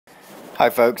Hi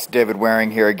folks, David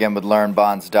Waring here again with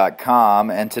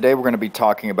LearnBonds.com, and today we're going to be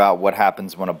talking about what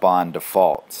happens when a bond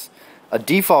defaults. A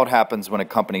default happens when a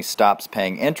company stops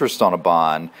paying interest on a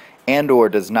bond and/or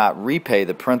does not repay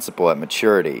the principal at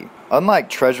maturity. Unlike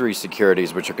Treasury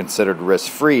securities, which are considered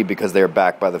risk-free because they are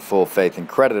backed by the full faith and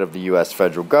credit of the U.S.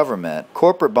 federal government,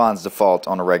 corporate bonds default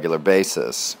on a regular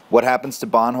basis. What happens to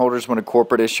bondholders when a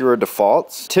corporate issuer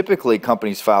defaults? Typically,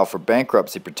 companies file for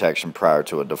bankruptcy protection prior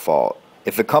to a default.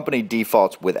 If a company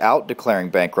defaults without declaring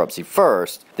bankruptcy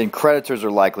first, then creditors are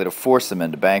likely to force them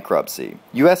into bankruptcy.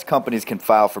 U.S. companies can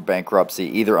file for bankruptcy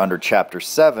either under Chapter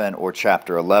 7 or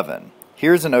Chapter 11.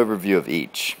 Here's an overview of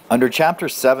each. Under Chapter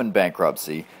 7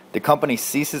 bankruptcy, the company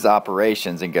ceases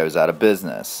operations and goes out of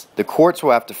business. The courts will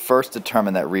have to first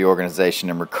determine that reorganization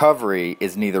and recovery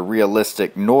is neither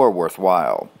realistic nor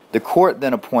worthwhile. The court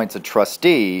then appoints a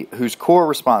trustee whose core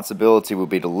responsibility will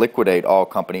be to liquidate all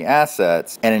company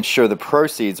assets and ensure the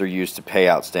proceeds are used to pay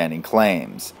outstanding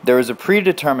claims. There is a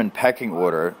predetermined pecking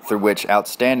order through which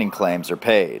outstanding claims are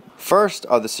paid. First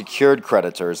are the secured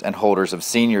creditors and holders of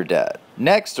senior debt.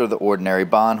 Next are the ordinary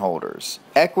bondholders.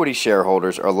 Equity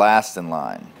shareholders are last in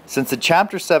line. Since the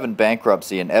Chapter 7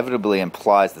 bankruptcy inevitably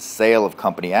implies the sale of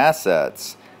company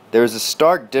assets, there is a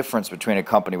stark difference between a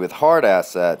company with hard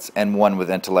assets and one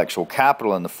with intellectual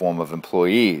capital in the form of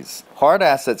employees. Hard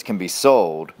assets can be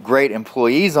sold. Great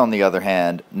employees, on the other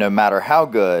hand, no matter how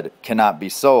good, cannot be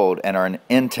sold and are an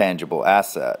intangible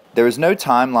asset. There is no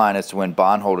timeline as to when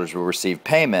bondholders will receive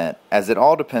payment, as it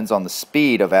all depends on the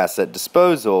speed of asset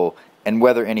disposal and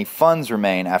whether any funds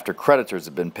remain after creditors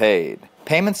have been paid.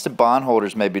 Payments to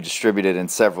bondholders may be distributed in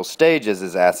several stages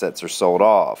as assets are sold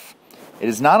off. It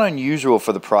is not unusual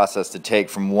for the process to take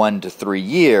from 1 to 3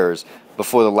 years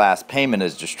before the last payment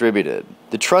is distributed.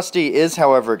 The trustee is,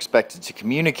 however, expected to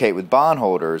communicate with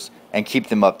bondholders and keep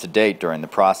them up to date during the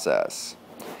process.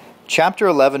 Chapter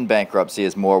 11 bankruptcy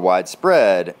is more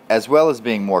widespread, as well as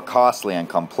being more costly and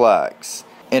complex.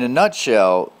 In a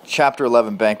nutshell, Chapter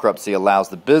 11 bankruptcy allows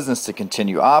the business to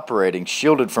continue operating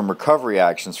shielded from recovery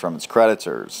actions from its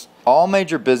creditors. All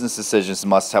major business decisions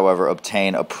must, however,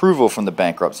 obtain approval from the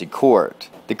bankruptcy court.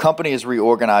 The company is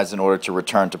reorganized in order to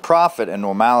return to profit and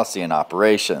normalcy in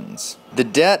operations. The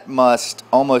debt must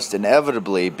almost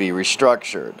inevitably be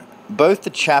restructured. Both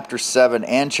the Chapter 7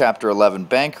 and Chapter 11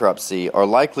 bankruptcy are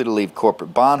likely to leave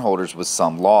corporate bondholders with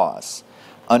some loss.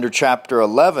 Under Chapter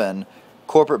 11,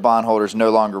 corporate bondholders no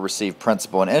longer receive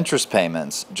principal and interest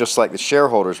payments, just like the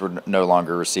shareholders would no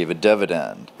longer receive a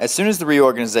dividend. As soon as the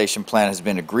reorganization plan has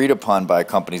been agreed upon by a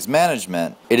company's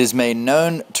management, it is made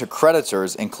known to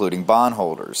creditors, including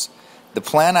bondholders. The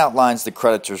plan outlines the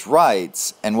creditors'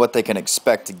 rights and what they can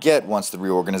expect to get once the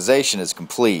reorganization is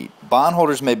complete.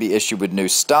 Bondholders may be issued with new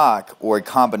stock or a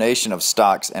combination of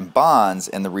stocks and bonds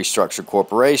in the restructured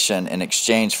corporation in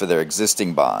exchange for their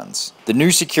existing bonds. The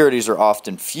new securities are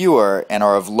often fewer and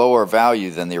are of lower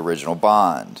value than the original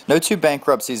bond. No two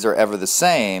bankruptcies are ever the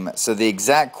same, so the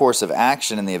exact course of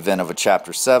action in the event of a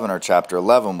Chapter 7 or Chapter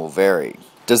 11 will vary.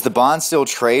 Does the bond still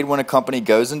trade when a company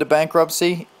goes into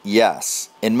bankruptcy? Yes.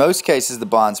 In most cases, the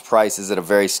bond's price is at a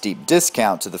very steep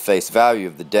discount to the face value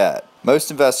of the debt.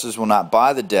 Most investors will not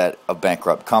buy the debt of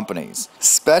bankrupt companies.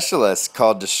 Specialists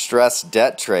called distressed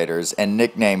debt traders and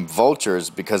nicknamed vultures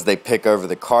because they pick over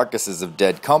the carcasses of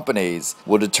dead companies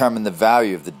will determine the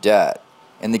value of the debt.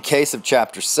 In the case of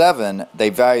Chapter 7,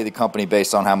 they value the company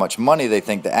based on how much money they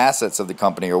think the assets of the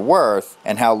company are worth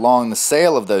and how long the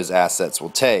sale of those assets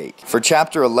will take. For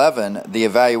Chapter 11, the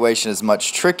evaluation is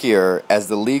much trickier as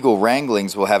the legal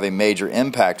wranglings will have a major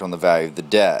impact on the value of the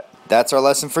debt. That's our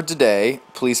lesson for today.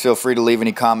 Please feel free to leave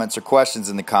any comments or questions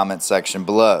in the comments section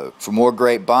below. For more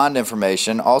great bond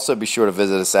information, also be sure to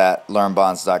visit us at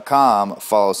LearnBonds.com,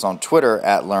 follow us on Twitter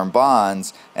at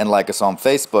LearnBonds, and like us on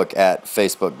Facebook at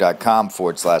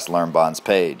Facebook.com/LearnBonds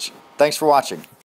page. Thanks for watching.